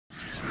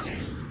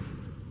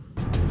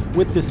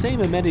With the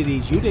same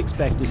amenities you'd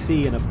expect to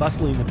see in a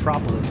bustling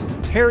metropolis,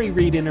 Harry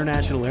Reid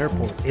International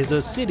Airport is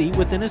a city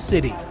within a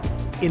city.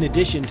 In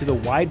addition to the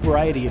wide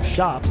variety of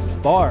shops,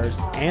 bars,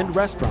 and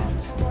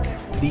restaurants,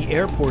 the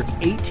airport's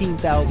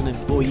 18,000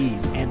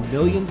 employees and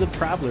millions of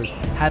travelers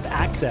have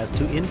access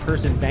to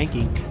in-person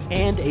banking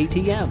and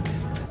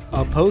ATMs,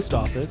 a post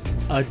office,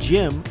 a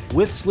gym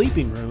with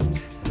sleeping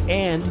rooms,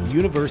 and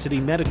University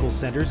Medical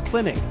Center's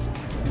clinic.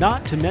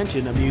 Not to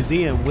mention a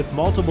museum with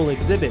multiple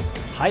exhibits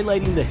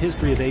highlighting the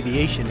history of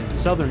aviation in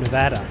southern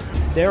Nevada.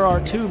 There are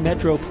 2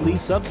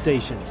 metropolis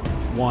substations,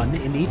 one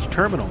in each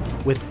terminal,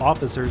 with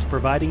officers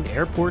providing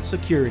airport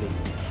security.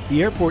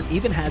 The airport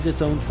even has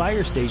its own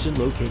fire station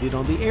located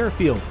on the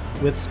airfield,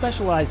 with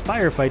specialized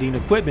firefighting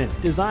equipment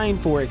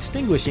designed for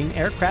extinguishing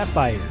aircraft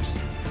fires.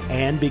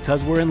 And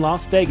because we're in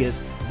Las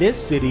Vegas, this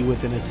city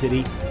within a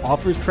city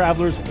offers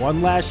travelers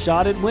one last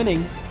shot at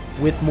winning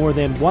with more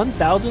than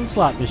 1,000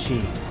 slot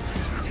machines.